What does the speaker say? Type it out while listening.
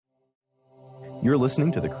You're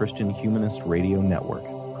listening to the Christian Humanist Radio Network,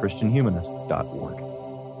 christianhumanist.org.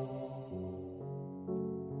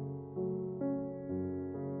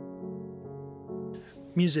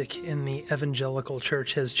 Music in the evangelical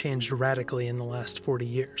church has changed radically in the last 40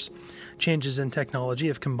 years. Changes in technology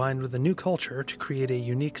have combined with a new culture to create a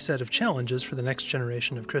unique set of challenges for the next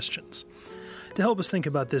generation of Christians. To help us think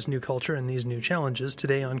about this new culture and these new challenges,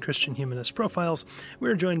 today on Christian Humanist Profiles,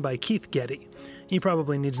 we're joined by Keith Getty. He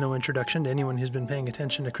probably needs no introduction to anyone who's been paying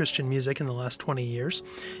attention to Christian music in the last 20 years.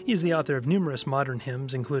 He's the author of numerous modern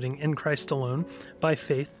hymns, including In Christ Alone, By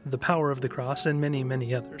Faith, The Power of the Cross, and many,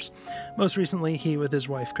 many others. Most recently, he, with his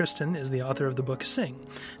wife Kristen, is the author of the book Sing,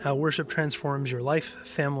 How Worship Transforms Your Life,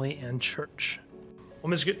 Family, and Church.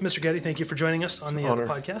 Well, Mr. Getty, thank you for joining us on the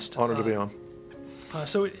podcast. Honor to be on.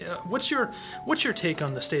 So, what's your take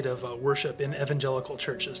on the state of worship in evangelical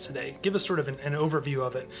churches today? Give us sort of an overview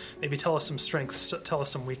of it. Maybe tell us some strengths, tell us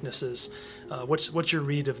some weaknesses. What's your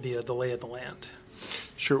read of the lay of the land?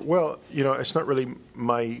 Sure. Well, it's not really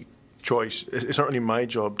my choice. It's not really my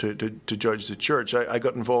job to judge the church. I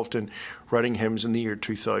got involved in writing hymns in the year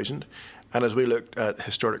 2000, and as we looked at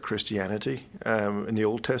historic Christianity in the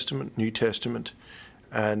Old Testament, New Testament,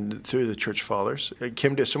 and through the church fathers, it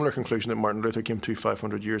came to a similar conclusion that Martin Luther came to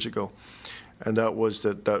 500 years ago, and that was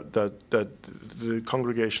that the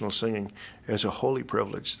congregational singing is a holy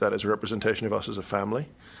privilege, that is a representation of us as a family,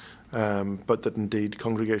 but that indeed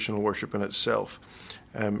congregational worship in itself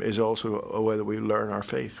is also a way that we learn our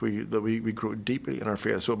faith, that we grow deeply in our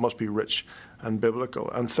faith, so it must be rich and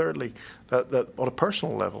biblical. And thirdly, that on a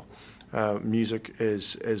personal level, music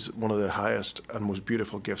is one of the highest and most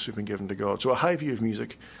beautiful gifts we've been given to God. So a high view of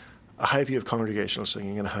music, a high view of congregational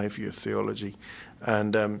singing, and a high view of theology.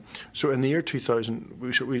 And so in the year 2000,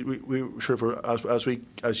 we sort of,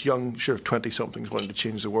 as young sort of 20-somethings wanting to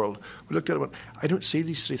change the world, we looked at it and went, I don't see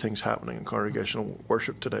these three things happening in congregational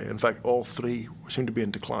worship today. In fact, all three seem to be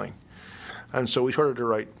in decline. And so we started to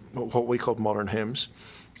write what we called modern hymns.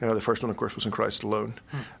 The first one, of course, was In Christ Alone.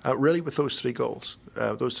 Really with those three goals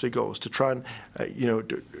to try and,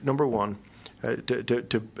 number one,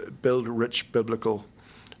 to build rich biblical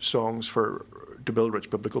songs to build rich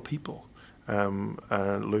biblical people. And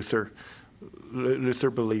Luther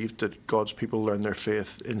believed that God's people learn their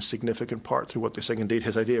faith in significant part through what they sing. Indeed,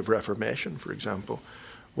 his idea of Reformation, for example,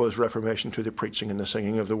 was Reformation through the preaching and the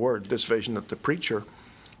singing of the Word. This vision that the preacher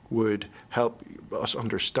would help us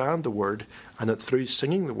understand the word, and that through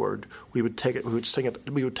singing the word, we would take it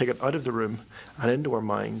out of the room and into our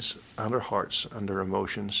minds and our hearts and our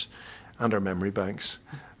emotions and our memory banks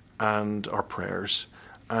and our prayers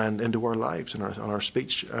and into our lives and our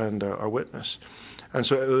speech and our witness. And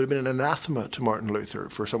so it would have been an anathema to Martin Luther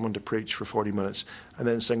for someone to preach for 40 minutes and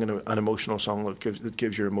then sing an emotional song that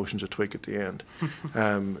gives your emotions a tweak at the end.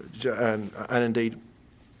 And indeed,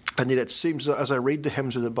 it seems that as I read the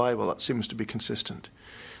hymns of the Bible, that seems to be consistent.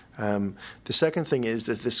 The second thing is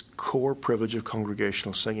that this core privilege of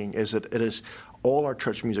congregational singing is that it is all our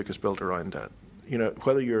church music is built around that.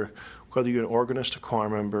 Whether you're an organist, a choir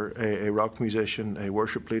member, a rock musician, a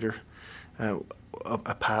worship leader,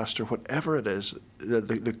 a pastor, whatever it is,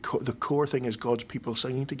 the core thing is God's people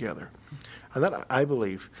singing together. And that I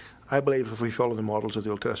believe if we follow the models of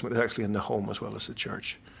the Old Testament, is actually in the home as well as the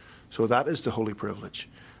church. So that is the holy privilege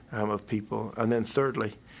of people. And then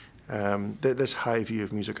thirdly, this high view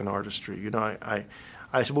of music and artistry.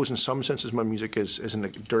 I suppose in some senses my music is a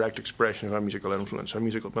direct expression of my musical influence.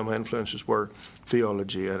 My influences were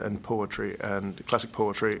theology and poetry and classic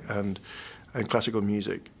poetry and classical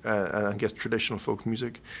music and I guess traditional folk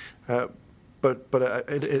music. But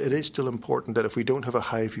it is still important that if we don't have a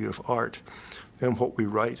high view of art, then what we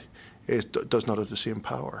write does not have the same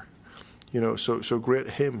power. So great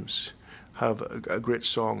hymns have great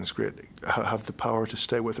songs, have the power to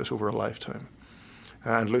stay with us over a lifetime.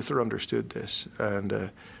 And Luther understood this. And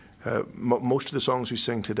most of the songs we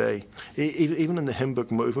sing today, even in the hymn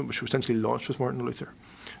book movement, which was essentially launched with Martin Luther,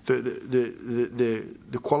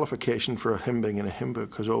 the qualification for a hymn being in a hymn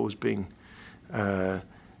book has always been,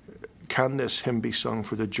 can this hymn be sung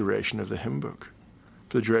for the duration of the hymn book?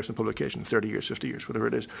 For the duration of publication, 30 years, 50 years, whatever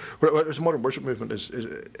it is. Whereas the modern worship movement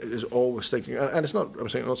is always thinking, and it's not.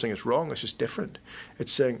 I'm not saying it's wrong. It's just different.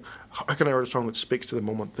 It's saying, how can I write a song that speaks to the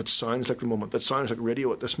moment, that sounds like the moment, that sounds like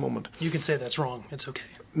radio at this moment? You can say that's wrong. It's okay.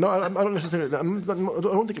 No, I don't necessarily. I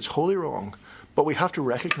don't think it's wholly wrong, but we have to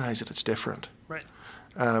recognise that it's different. Right.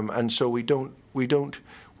 And so we don't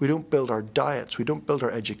build our diets. We don't build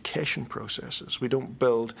our education processes. We don't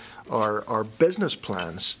build our business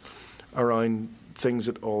plans around things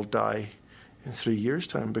that all die in 3 years'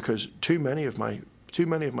 time, because too many of my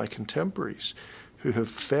contemporaries who have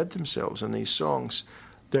fed themselves in these songs,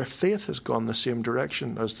 their faith has gone the same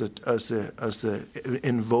direction as the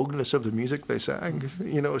in vogueness of the music they sang.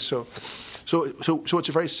 So it's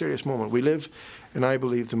a very serious moment. We live in, I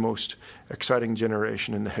believe, the most exciting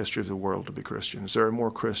generation in the history of the world to be Christians. There are more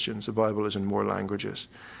Christians. The Bible is in more languages,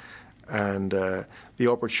 and the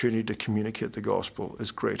opportunity to communicate the gospel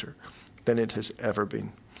is greater than it has ever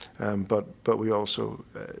been. But we also,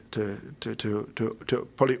 to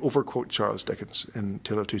probably overquote Charles Dickens in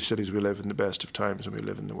Tale of Two Cities, we live in the best of times and we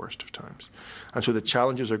live in the worst of times. And so the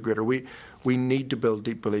challenges are greater. We need to build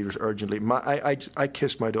deep believers urgently. I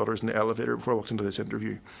kissed my daughters in the elevator before I walked into this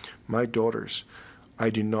interview. My daughters, I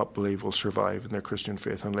do not believe, will survive in their Christian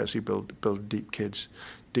faith unless we build deep kids,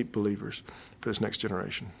 deep believers for this next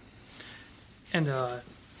generation. And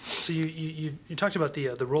so you talked about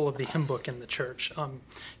the role of the hymn book in the church.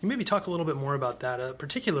 You maybe talk a little bit more about that,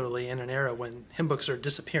 particularly in an era when hymn books are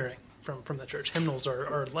disappearing from the church. Hymnals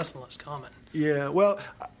are less and less common. Yeah, well,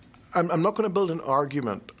 I'm not going to build an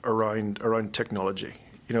argument around technology.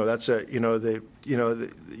 That's the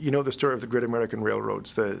story of the Great American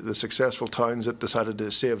Railroads. The successful towns that decided to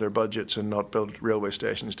save their budgets and not build railway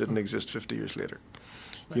stations didn't exist 50 years later.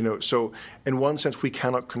 So in one sense, we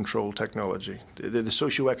cannot control technology. The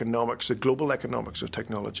socioeconomics, the global economics of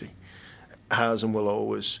technology has and will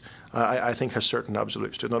always, I think, has certain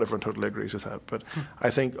absolutes to it. Not everyone totally agrees with that, but I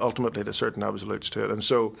think ultimately there's certain absolutes to it. And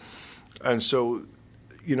so,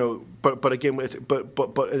 but again,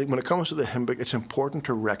 but when it comes to the hymn book, it's important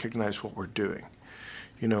to recognize what we're doing.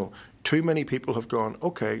 Too many people have gone,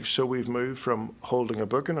 okay, so we've moved from holding a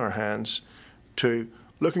book in our hands to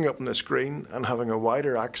looking up on the screen and having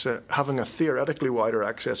a theoretically wider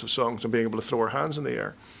access of songs and being able to throw our hands in the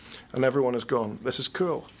air. And everyone has gone, this is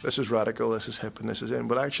cool, this is radical, this is hip, and this is in.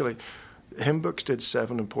 But actually, hymn books did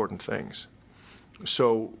 7 important things.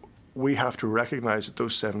 So we have to recognize that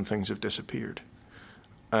those 7 things have disappeared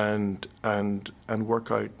and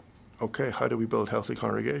work out, okay, how do we build healthy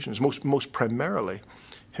congregations? Most primarily,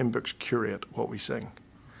 hymn books curate what we sing.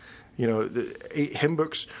 The hymn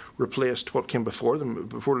books replaced what came before them.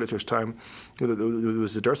 Before Luther's time, there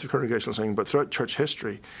was the dearth of congregational singing, but throughout church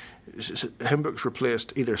history, hymn books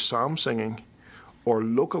replaced either psalm singing or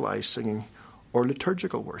localized singing or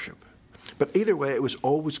liturgical worship. But either way, it was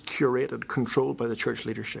always curated, controlled by the church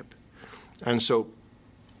leadership. And so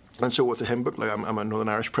with the hymn book, like I'm a Northern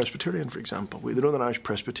Irish Presbyterian, for example. The Northern Irish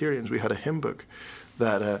Presbyterians, we had a hymn book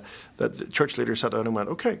that the church leaders sat down and went,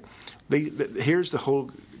 okay, here's the whole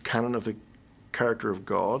canon of the character of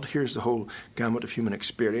God. Here's the whole gamut of human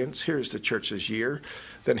experience. Here's the church's year.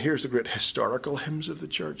 Then here's the great historical hymns of the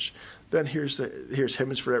church. Then here's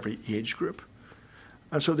hymns for every age group.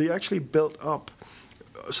 And so they actually built up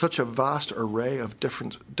such a vast array of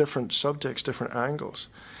different subjects, different angles.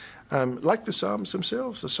 Like the Psalms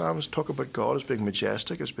themselves. The Psalms talk about God as being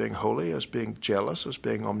majestic, as being holy, as being jealous, as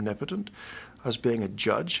being omnipotent, as being a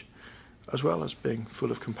judge, as well as being full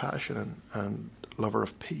of compassion and lover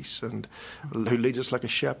of peace, and who leads us like a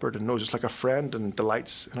shepherd and knows us like a friend and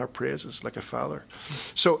delights in our praises like a father.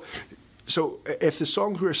 So if the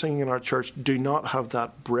songs we're singing in our church do not have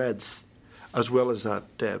that breadth as well as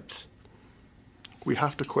that depth, we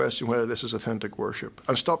have to question whether this is authentic worship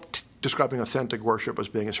and stop describing authentic worship as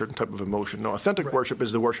being a certain type of emotion. No, authentic worship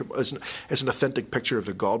is an authentic picture of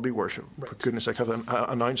the God we worship. Right. For goodness sake, have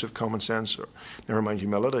an ounce of common sense, or never mind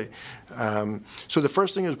humility. So the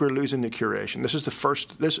first thing is we're losing the curation.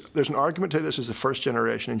 There's an argument to this is the first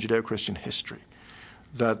generation in Judeo-Christian history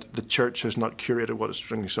that the church has not curated what is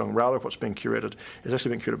being sung. Rather, what's being curated is actually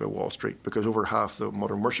being curated by Wall Street, because over half the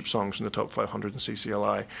modern worship songs in the top 500 in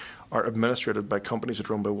CCLI are administrated by companies that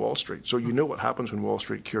are run by Wall Street. So you know what happens when Wall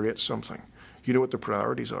Street curates something. You know what the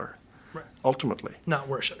priorities are, right. Ultimately. Not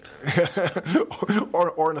worship.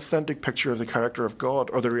 or an authentic picture of the character of God,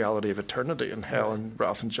 or the reality of eternity and hell and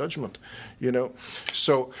wrath and judgment.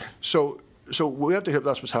 So we have to hear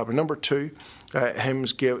that's what's happening. Number 2,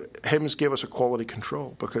 hymns give us a quality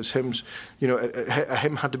control, because hymns, a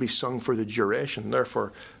hymn had to be sung for the duration.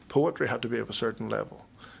 Therefore, poetry had to be of a certain level.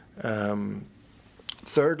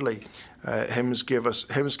 Thirdly, hymns give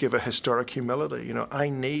a historic humility. I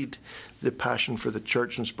need the passion for the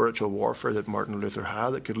church and spiritual warfare that Martin Luther had,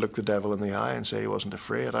 that could look the devil in the eye and say he wasn't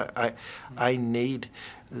afraid. I need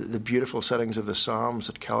the beautiful settings of the Psalms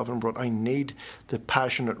that Calvin brought. I need the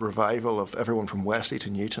passionate revival of everyone from Wesley to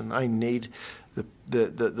Newton. I need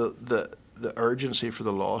the urgency for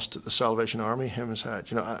the lost that the Salvation Army hymns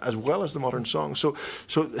had, as well as the modern songs. So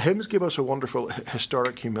hymns give us a wonderful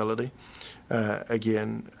historic humility,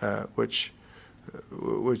 which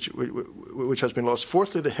which has been lost.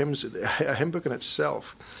 Fourthly, a hymn book in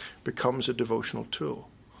itself becomes a devotional tool.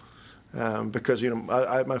 Because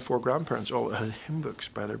my 4 grandparents all had hymn books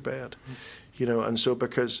by their bed, and so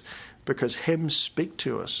because hymns speak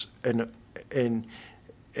to us in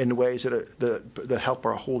ways that help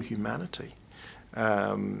our whole humanity.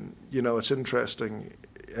 It's interesting.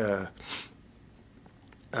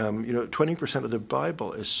 20% of the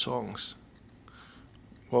Bible is songs.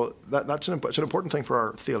 Well, it's an important thing for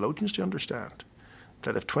our theologians to understand,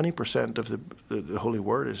 that if 20% of the Holy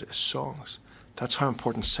Word is songs, that's how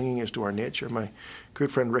important singing is to our nature. My good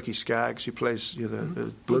friend Ricky Skaggs, who plays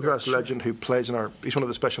the bluegrass legend, who plays he's one of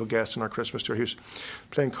the special guests in our Christmas tour. He was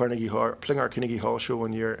playing our Carnegie Hall show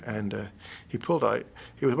one year, and he pulled out.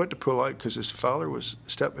 He was about to pull out because his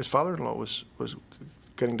father-in-law was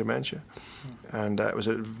getting dementia, and it was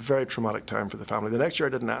a very traumatic time for the family. The next year,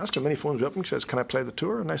 I didn't ask him. Then he phones me up and says, "Can I play the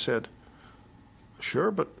tour?" And I said,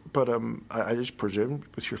 "Sure, but I just presumed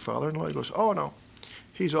with your father-in-law." He goes, "Oh no,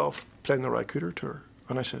 he's off playing the Rycooter tour."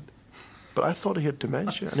 And I said, "But I thought he had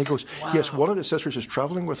dementia." And he goes, "Wow. Yes, one of the sisters is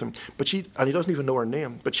traveling with him, and he doesn't even know her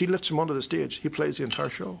name, but she lifts him onto the stage. He plays the entire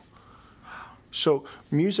show." So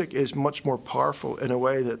music is much more powerful in a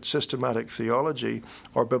way that systematic theology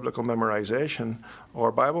or biblical memorization or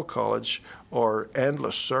Bible college or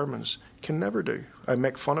endless sermons can never do. I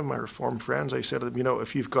make fun of my Reformed friends. I say to them,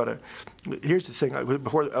 if you've got here's the thing,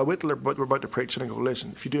 before I wait till we're about to preach and I go,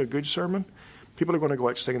 listen, if you do a good sermon, people are going to go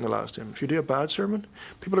out singing the last hymn. If you do a bad sermon,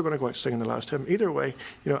 people are going to go out singing the last hymn. Either way,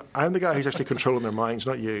 I'm the guy who's actually controlling their minds,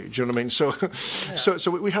 not you. Do you know what I mean? So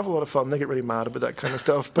we have a lot of fun. They get really mad about that kind of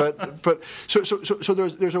stuff. But so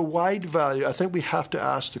there's a wide value. I think we have to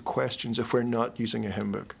ask the questions if we're not using a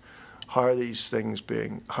hymn book. How are these things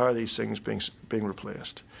being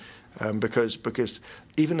replaced? Because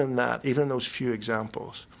even in those few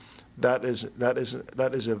examples, that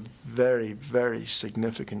is a very, very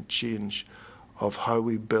significant change of how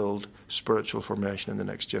we build spiritual formation in the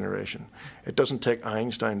next generation. It doesn't take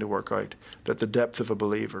Einstein to work out that the depth of a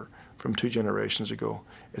believer from 2 generations ago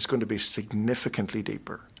is going to be significantly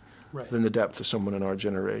deeper than the depth of someone in our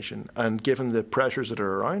generation. And given the pressures that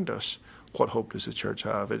are around us, what hope does the church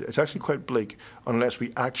have? It's actually quite bleak unless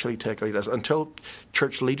we actually take a lead. Until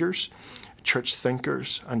church leaders, church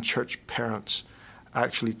thinkers, and church parents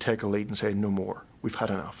actually take a lead and say, no more, we've had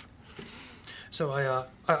enough. So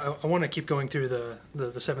I want to keep going through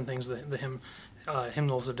the 7 things the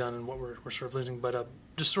hymnals have done and what we're sort of losing, but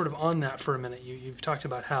just sort of on that for a minute, you've talked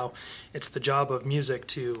about how it's the job of music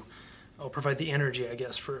to provide the energy, I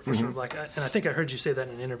guess, for sort of like, and I think I heard you say that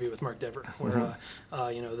in an interview with Mark Dever, where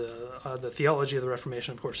the theology of the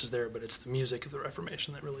Reformation, of course, is there, but it's the music of the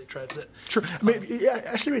Reformation that really drives it. Sure. I mean, I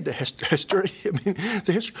actually read the history. I mean,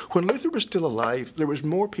 the history. When Luther was still alive, there was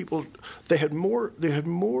more people. They had more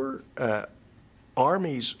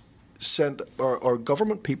armies sent or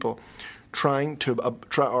government people trying to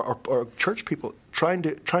or church people trying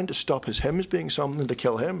to stop his hymns being sung than to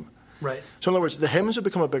kill him. Right. So in other words, the hymns have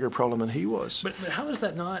become a bigger problem than he was. But how is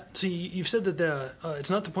that not? So you've said that it's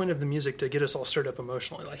not the point of the music to get us all stirred up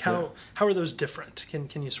emotionally. Like how are those different?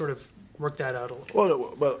 Can you sort of work that out a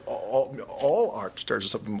little? Well, all art stirs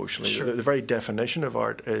us up emotionally. Sure. The very definition of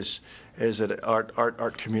art is that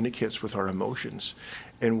art communicates with our emotions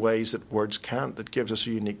in ways that words can't. It gives us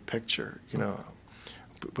a unique picture.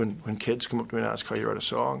 When kids come up to me and ask how you write a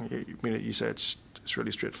song, you say it's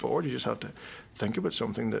really straightforward. You just have to think about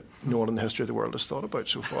something that no one in the history of the world has thought about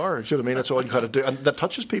so far. Do you know what I mean? That's all you got to do, and that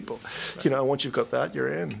touches people. Right. Once you've got that, you're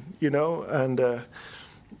in.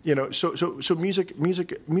 So music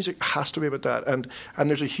has to be about that, and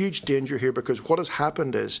there's a huge danger here because what has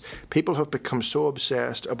happened is people have become so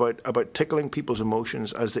obsessed about tickling people's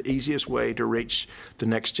emotions as the easiest way to reach the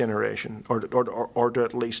next generation, or to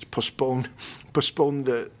at least postpone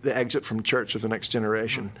the exit from church of the next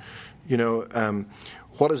generation.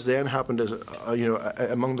 What has then happened is,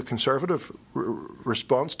 among the conservative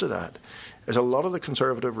response to that, is a lot of the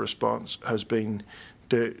conservative response has been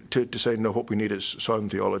to say, no, what we need is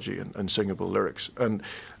sound theology and singable lyrics. And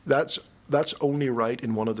that's only right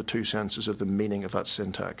in one of the 2 senses of the meaning of that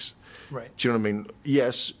syntax. Right. Do you know what I mean?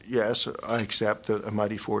 Yes, I accept that A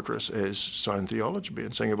Mighty Fortress is sound theology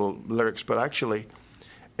and singable lyrics, but actually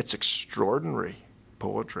it's extraordinary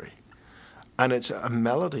poetry. And it's a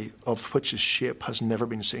melody of which the shape has never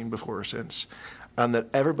been seen before or since, and that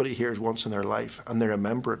everybody hears once in their life, and they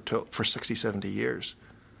remember it for 60, 70 years.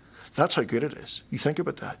 That's how good it is. You think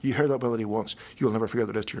about that. You hear that melody once, you'll never forget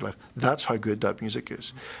the rest of your life. That's how good that music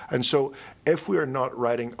is. And so if we are not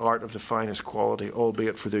writing art of the finest quality,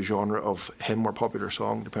 albeit for the genre of hymn or popular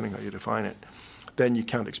song, depending how you define it, then you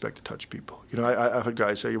can't expect to touch people. You know, I've had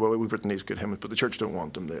guys say, "Well, we've written these good hymns, but the church don't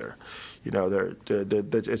want them there." You know,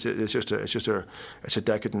 it's a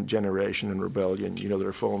decadent generation in rebellion. You know, that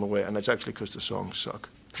are falling away, and it's actually because the songs suck.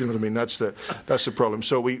 Do you know what I mean? That's the problem.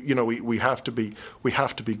 So we have to be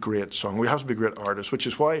great song. We have to be great artists, which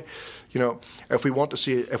is why, you know, if we want to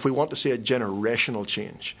see a generational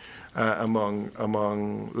change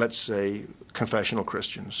among let's say confessional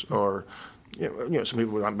Christians, or you know, some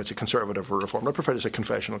people might say conservative or reformed. I prefer to say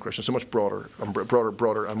confessional Christians. So much broader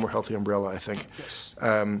and more healthy umbrella, I think. Yes.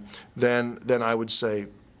 Then I would say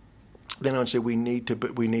we need to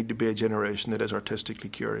be a generation that is artistically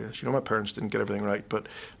curious. You know, my parents didn't get everything right, but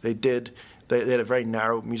they did. They had a very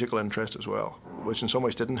narrow musical interest as well, which in some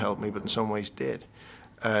ways didn't help me, but in some ways did.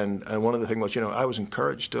 And one of the things was, you know, I was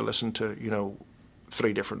encouraged to listen to, you know,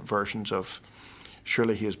 3 different versions of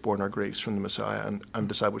Surely He Has Borne Our Griefs from the Messiah, and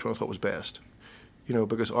decide which one I thought was best. You know,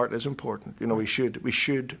 because art is important. You know, we should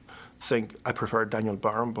think. I prefer Daniel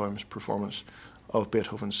Barenboim's performance of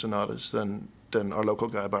Beethoven's sonatas than our local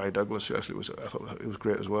guy Barry Douglas, who actually I thought it was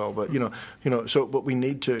great as well. But but we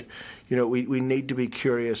need to, you know, we need to be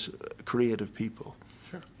curious, creative people.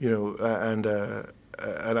 Sure. You know, and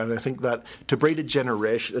I think that to breed to get a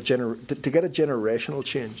generational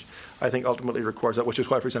change, I think ultimately requires that, which is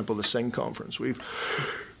why, for example, the Sing Conference, we've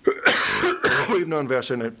now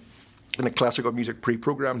invested in a classical music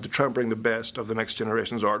pre-program to try and bring the best of the next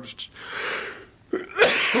generation's artists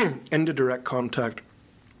into direct contact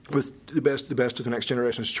with the best of the next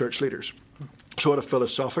generation's church leaders. So at a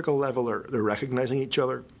philosophical level, they're recognizing each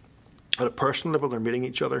other. At a personal level, they're meeting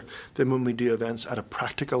each other. Then when we do events at a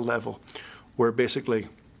practical level, we're basically,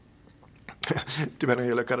 depending on how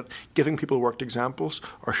you look at it, giving people worked examples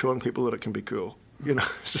or showing people that it can be cool. You know,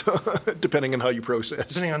 so depending on how you process.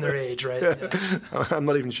 Depending on their age, right? Yeah. Yeah. I'm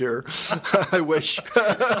not even sure. I wish. Fair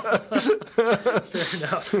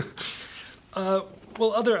enough.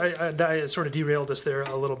 Well, I sort of derailed us there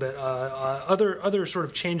a little bit. Other sort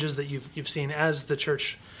of changes that you've seen as the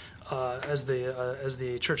church, as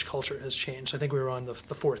the church culture has changed. I think we were on the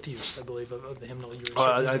 4th use, I believe, of the hymnal.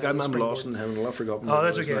 I'm lost in the hymnal. I've forgotten. Oh,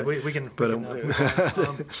 that's okay. We can.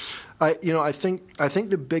 I think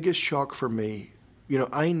the biggest shock for me, you know,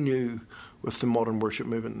 I knew with the modern worship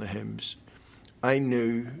movement and the hymns, I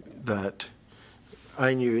knew that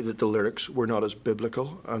the lyrics were not as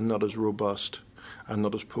biblical and not as robust and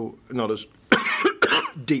not as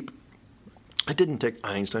deep. It didn't take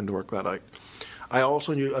Einstein to work that out. I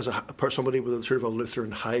also knew, as somebody with a sort of a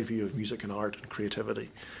Lutheran high view of music and art and creativity,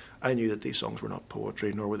 I knew that these songs were not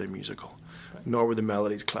poetry, nor were they musical, nor were the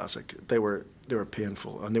melodies classic. They were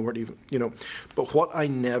painful, and they weren't even, you know. But what I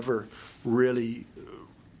never really,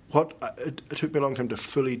 it took me a long time to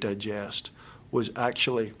fully digest, was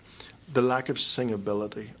actually the lack of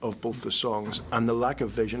singability of both the songs and the lack of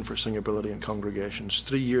vision for singability in congregations.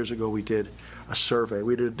 3 years ago, we did a survey.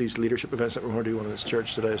 We did these leadership events that we're going to do one in this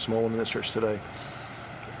church today, a small one in this church today.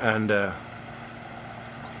 And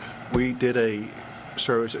we did a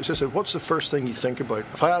survey. It said, what's the first thing you think about?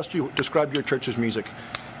 If I asked you, describe your church's music,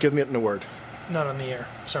 give me it in a word. Not on the air,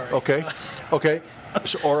 sorry. Okay.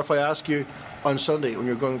 So, or if I ask you, on Sunday, when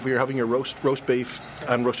you're having your roast beef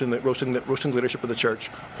and roasting the leadership of the church,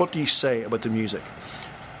 what do you say about the music?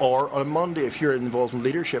 Or on a Monday, if you're involved in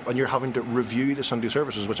leadership and you're having to review the Sunday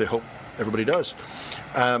services, which I hope everybody does,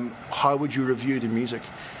 how would you review the music?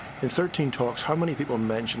 In 13 talks, how many people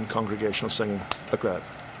mentioned congregational singing like that?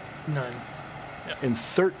 None. Yeah. In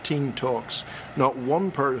 13 talks, not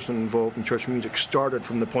one person involved in church music started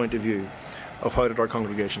from the point of view of how did our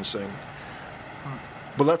congregation sing.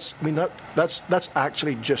 But that's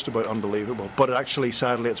actually just about unbelievable. But actually,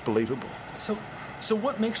 sadly, it's believable. So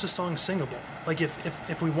what makes a song singable? Like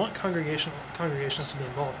if we want congregations to be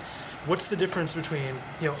involved, what's the difference between,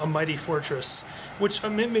 you know, A Mighty Fortress, which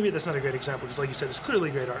maybe that's not a great example because, like you said, it's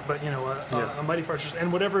clearly great art, but, you know, A Mighty Fortress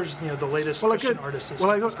and whatever's, you know, the latest Christian artist is.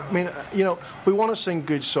 You know, we want to sing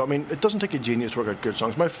good songs. I mean, it doesn't take a genius to work out good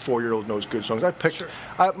songs. My 4-year-old knows good songs. I picked, sure.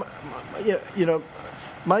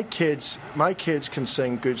 My kids can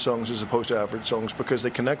sing good songs as opposed to average songs because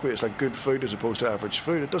they connect with it. It's like good food as opposed to average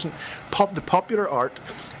food. It doesn't the popular art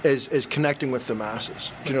is connecting with the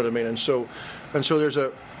masses. Do you know what I mean? And so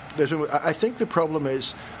I think the problem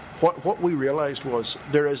is what we realized was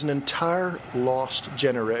there is an entire lost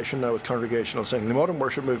generation now with congregational singing. The modern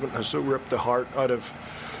worship movement has so ripped the heart out of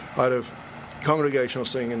congregational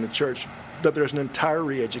singing in the church that there's an entire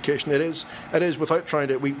re-education. It is without trying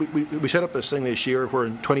to. We set up this thing this year where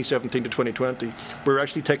in 2017 to 2020 we're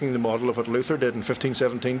actually taking the model of what Luther did in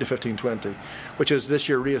 1517 to 1520, which is this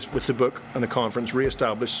year with the book and the conference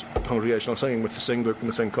re-establish congregational singing with the Sing book and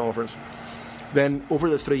the Sing conference. Then over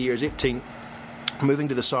the 3 years, 18, moving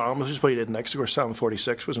to the Psalms, which is what he did next. Of course, Psalm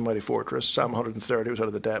 46 was a mighty fortress. Psalm 130 was out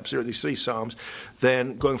of the depths. There are these 3 Psalms.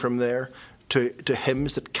 Then going from there to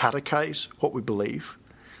hymns that catechize what we believe,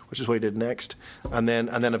 which is what he did next, and then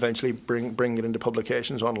eventually bring it into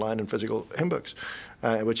publications online and physical hymn books,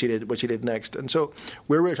 which he did next. And so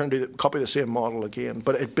we're really trying to copy the same model again,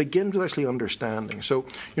 but it begins with actually understanding. So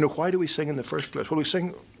why do we sing in the first place? Well, we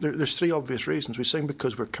sing. There's 3 obvious reasons. We sing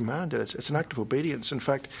because we're commanded. It's an act of obedience. In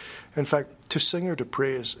fact, to sing or to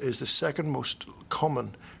praise is the second most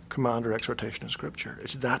common command or exhortation in Scripture.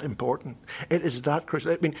 It's that important. It is that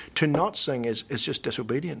crucial. I mean, to not sing is just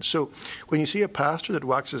disobedience. So when you see a pastor that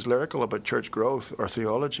waxes lyrical about church growth or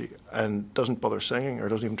theology and doesn't bother singing or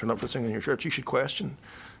doesn't even turn up to sing in your church, you should question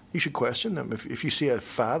them. If you see a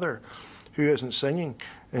father who isn't singing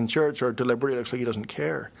in church or deliberately looks like he doesn't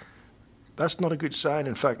care, that's not a good sign.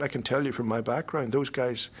 In fact, I can tell you from my background, those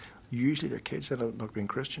guys, usually their kids end up not being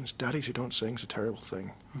Christians. Daddies who don't sing is a terrible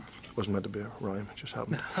thing. It wasn't meant to be a rhyme, it just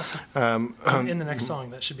happened. In the next song,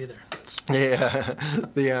 that should be there. Yeah,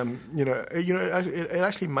 it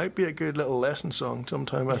actually might be a good little lesson song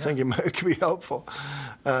sometime. I think it could be helpful.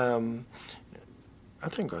 I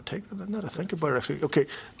think I'll take that. Now to think about it, actually. Okay,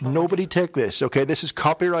 nobody take this. Okay, this is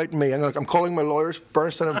copyright me. I'm calling my lawyers,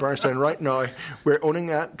 Bernstein and Bernstein, right now. We're owning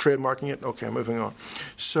that, trademarking it. Okay, moving on.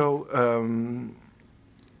 So,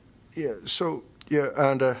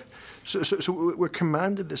 So we're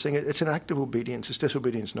commanded to sing. It's an act of obedience. It's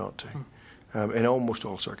disobedience not to. In almost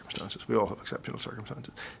all circumstances. We all have exceptional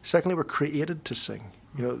circumstances. Secondly, we're created to sing.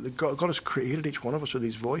 God has created each one of us with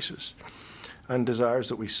these voices and desires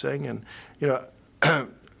that we sing. And,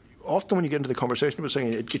 often when you get into the conversation about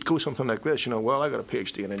singing, it goes something like this, well, I got a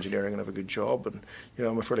PhD in engineering and have a good job, and,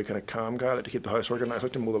 I'm a fairly kind of calm guy. I like to keep the house organised. I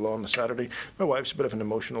like to mow the lawn on a Saturday. My wife's a bit of an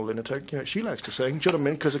emotional lunatic. She likes to sing. Do you know what I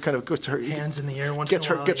mean? Because it kind of goes to her... Hands in the air once in a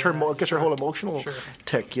while. Gets her whole emotional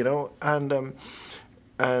tick, And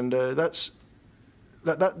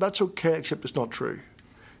that's okay, except it's not true.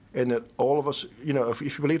 In that all of us, if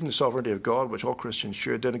you believe in the sovereignty of God, which all Christians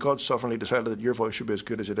should, then God sovereignly decided that your voice should be as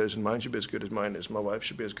good as it is, and mine should be as good as mine is, my wife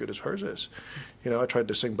should be as good as hers is. I tried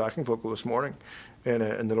to sing backing vocal this morning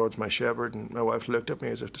in The Lord's My Shepherd, and my wife looked at me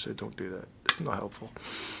as if to say, don't do that. It's not helpful.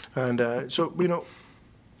 And I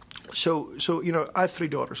have 3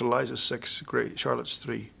 daughters. Eliza's 6, Charlotte's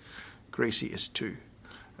 3, Gracie is 2.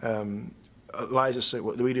 Eliza sings,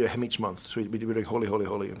 we do a hymn each month, so we do Holy, Holy,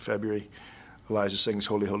 Holy in February. Eliza sings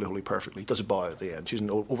Holy, Holy, Holy perfectly. Does a bow at the end. She's an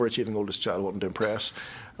overachieving oldest child, wanting to impress.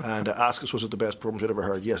 And ask us, was it the best performance I'd ever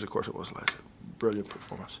heard? Yes, of course it was, Eliza. Brilliant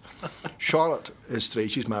performance. Charlotte is 3.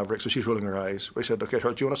 She's Maverick, so she's rolling her eyes. We said, okay,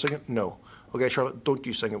 Charlotte, do you want to sing it? No. Okay, Charlotte, don't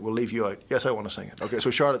you sing it. We'll leave you out. Yes, I want to sing it. Okay,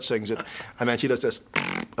 so Charlotte sings it, and then she does this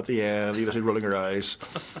at the end. She's rolling her eyes.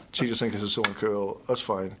 She just thinks this is so uncool. That's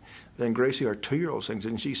fine. Then Gracie, our 2-year-old, sings it,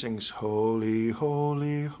 and she sings, Holy,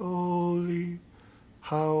 Holy, Holy,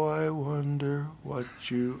 how I wonder what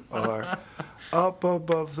you are, up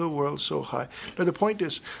above the world so high. Now, the point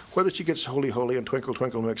is, whether she gets Holy, Holy and Twinkle,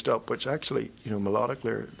 Twinkle mixed up, which actually,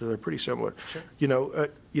 melodically, they're pretty similar. Sure.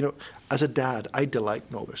 As a dad, I delight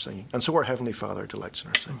in all their singing. And so our Heavenly Father delights in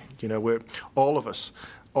our singing. We're, all of us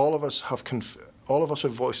have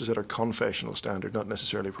voices that are confessional standard, not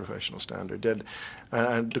necessarily professional standard.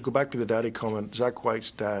 And to go back to the daddy comment, Zach White's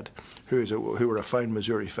dad, who were a fine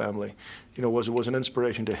Missouri family, was an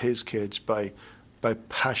inspiration to his kids by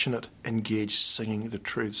passionate, engaged singing the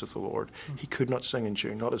truths of the Lord. He could not sing in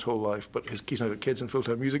tune, not his whole life, but he's now got kids in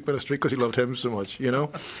full-time music ministry because he loved him so much,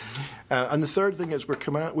 And the third thing is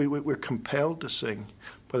we're compelled to sing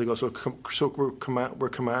by the gospel. So we're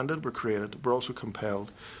commanded, we're created, we're also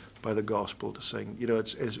compelled by the gospel to sing. It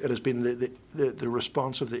has been the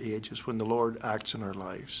response of the ages when the Lord acts in our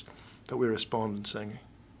lives that we respond in singing.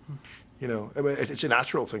 It's a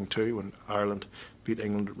natural thing too when Ireland beat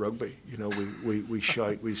England at rugby. We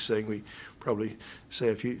shout, we sing, we probably sing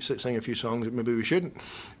a few songs that maybe we shouldn't.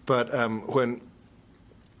 But when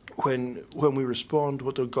we respond,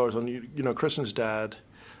 what God is on, Kristen's dad.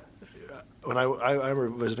 When I remember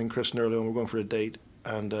visiting Kristen earlier and we were going for a date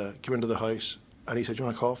and came into the house. And he said, "Do you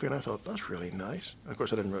want a coffee?" And I thought, that's really nice. And of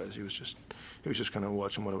course, I didn't realize he was just kind of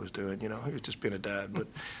watching what I was doing. He was just being a dad.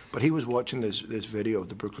 But he was watching this video of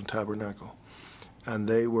the Brooklyn Tabernacle, and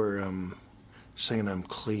they were singing, "I'm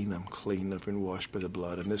clean, I've been washed by the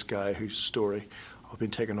blood." And this guy whose story had been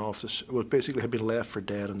taken off basically had been left for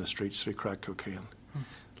dead on the streets through crack cocaine.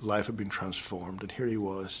 Life had been transformed, and here he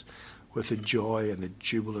was with the joy and the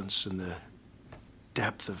jubilance and the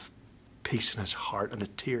depth of peace in his heart and the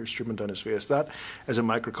tears streaming down his face. That is a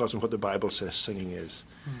microcosm of what the Bible says singing is.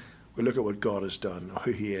 We look at what God has done,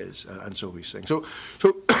 who he is, and so we sing. So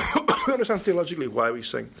we understand theologically why we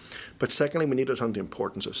sing. But secondly, we need to understand the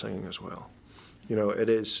importance of singing as well. You know, it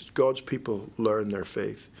is God's people learn their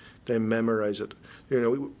faith. They memorize it. You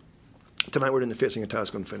know, tonight we're in the Facing a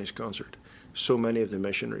Task Unfinished concert. So many of the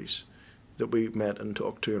missionaries that we met and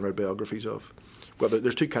talked to and read biographies of. Well,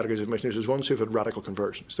 there's two categories of missionaries. There's ones who've had radical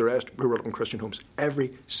conversions. The rest who were up in Christian homes.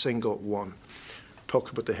 Every single one talks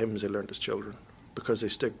about the hymns they learned as children because they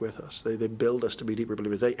stick with us. They build us to be deeper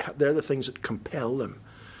believers. They're the things that compel them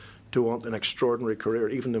to want an extraordinary career,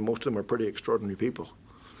 even though most of them are pretty extraordinary people.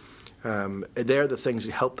 They're the things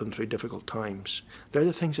that help them through difficult times. They're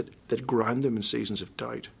the things that ground them in seasons of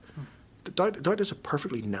doubt. Doubt is a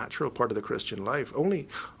perfectly natural part of the Christian life. Only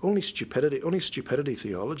stupidity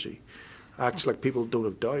theology acts like people don't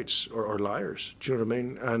have doubts or liars. Do you know what I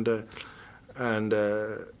mean?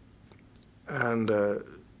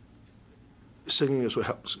 And singing is what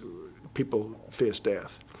helps people face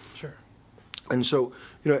death. Sure. And so,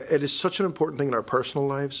 you know, it is such an important thing in our personal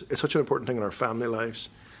lives. It's such an important thing in our family lives.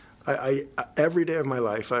 I every day of my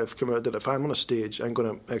life, I've committed that if I'm on a stage, I'm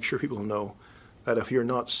going to make sure people know that if you're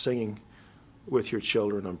not singing with your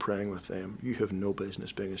children and praying with them, you have no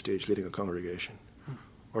business being on stage leading a congregation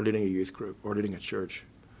or leading a youth group or leading a church.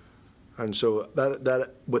 And so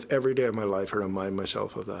that with every day of my life, I remind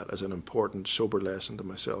myself of that as an important, sober lesson to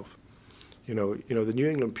myself. You know, the New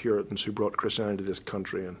England Puritans who brought Christianity to this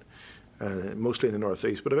country and mostly in the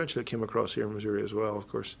Northeast, but eventually it came across here in Missouri as well, of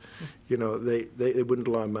course. You know, they wouldn't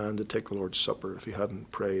allow a man to take the Lord's Supper if he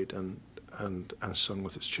hadn't prayed and sung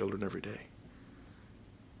with his children every day.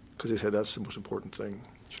 Because they said that's the most important thing.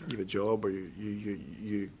 Sure. You have a job, or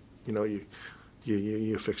you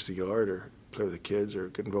fix the yard, or play with the kids, or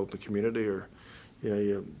get involved in the community, or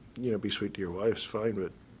you be sweet to your wife. It's fine,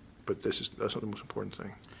 but that's not the most important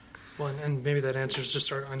thing. Well, and maybe that answers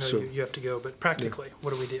just I know you have to go, but practically,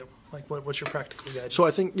 what do we do? Like, what's your practical guidance? So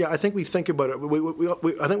I think we think about it.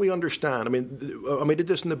 I think we understand. I mean, we did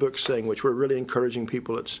this in the book Sing, which we're really encouraging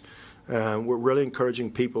people. We're really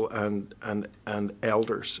encouraging people and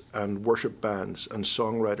elders and worship bands and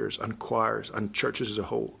songwriters and choirs and churches as a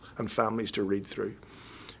whole and families to read through.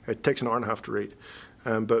 It takes an hour and a half to read.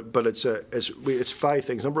 But it's five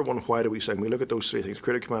things. Number one, why do we sing? We look at those three things: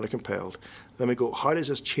 created, commanded, compelled. Then we go, how does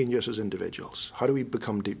this change us as individuals? How do we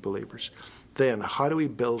become deep believers? Then, how do we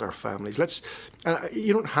build our families?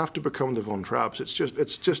 You don't have to become the Von Traps. It's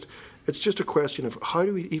just a question of how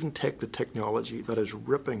do we even take the technology that is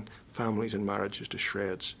ripping families and marriages to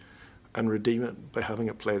shreds and redeem it by having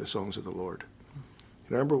it play the songs of the Lord.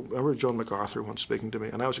 I remember John MacArthur once speaking to me,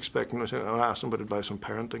 and I asked him about advice on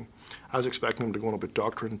parenting. I was expecting him to go on about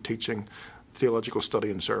doctrine, teaching, theological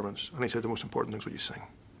study, and sermons. And he said the most important thing is what you sing.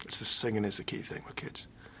 It's the singing is the key thing with kids.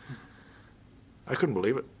 I couldn't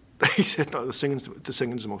believe it. He said, no, the singing's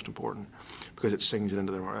the most important because it sings it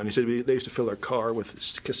into their heart. And he said they used to fill their car with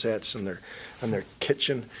cassettes and their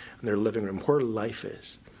kitchen and their living room, where life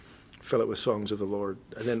is, fill it with songs of the Lord.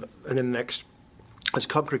 And then next, as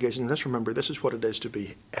congregations, let's remember this is what it is to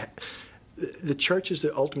be. The church is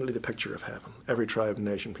ultimately the picture of heaven. Every tribe,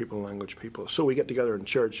 nation, people, language, people. So we get together in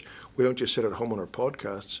church. We don't just sit at home on our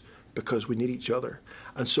podcasts because we need each other.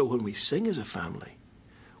 And so when we sing as a family,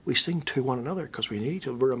 we sing to one another because we need each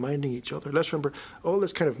other. We're reminding each other. Let's remember all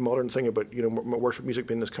this kind of modern thing about worship music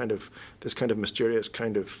being this kind of mysterious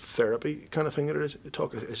kind of therapy kind of thing that it is.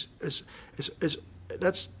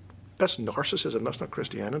 That's narcissism. That's not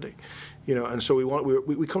Christianity, And so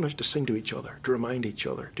we come to sing to each other, to remind each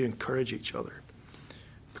other, to encourage each other,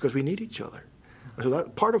 because we need each other. And so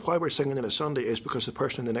that part of why we're singing on a Sunday is because the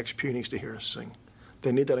person in the next pew needs to hear us sing.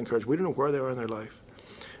 They need that encouragement. We don't know where they are in their life.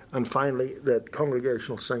 And finally, that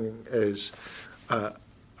congregational singing is a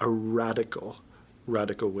radical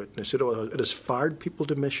witness. It has fired people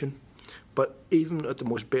to mission, but even at the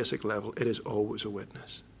most basic level, it is always a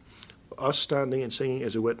witness. Us standing and singing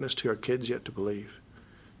is a witness to our kids yet to believe,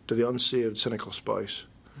 to the unsaved, cynical spouse,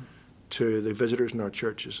 to the visitors in our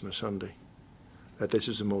churches on a Sunday, that this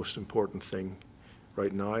is the most important thing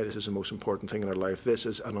right now. This is the most important thing in our life. This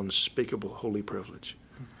is an unspeakable holy privilege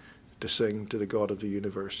to sing to the God of the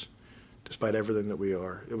universe, despite everything that we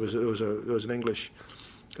are. There was an English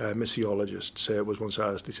missiologist say it was once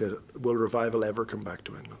asked. He said, "Will revival ever come back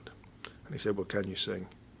to England?" And he said, "Well, can you sing?"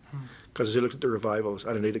 Because as he looked at the revivals,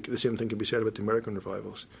 and indeed the same thing can be said about the American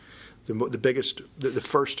revivals, the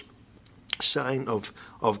first sign of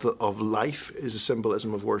life is the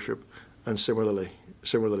symbolism of worship, and similarly,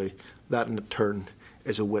 that in turn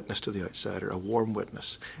is a witness to the outsider, a warm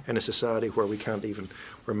witness, in a society where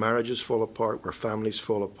where marriages fall apart, where families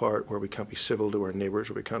fall apart, where we can't be civil to our neighbours,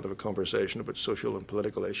 where we can't have a conversation about social and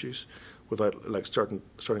political issues without starting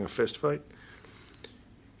a fist fight.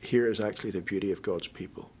 Here is actually the beauty of God's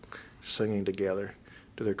people, singing together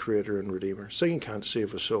to their Creator and Redeemer. Singing can't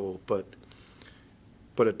save a soul, but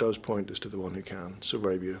it does point us to the one who can, so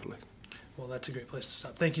very beautifully. Well, that's a great place to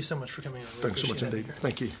stop. Thank you so much for coming on. Thanks so much indeed.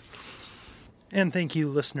 Thank you. And thank you,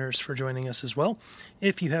 listeners, for joining us as well.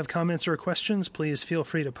 If you have comments or questions, please feel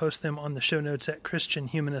free to post them on the show notes at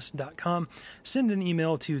christianhumanist.com, send an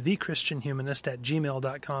email to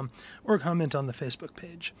thechristianhumanist@gmail.com, or comment on the Facebook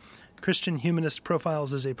page. Christian Humanist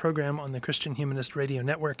Profiles is a program on the Christian Humanist Radio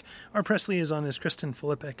Network. Our press liaison is Kristen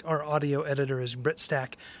Filippic. Our audio editor is Britt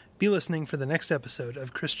Stack. Be listening for the next episode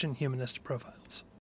of Christian Humanist Profiles.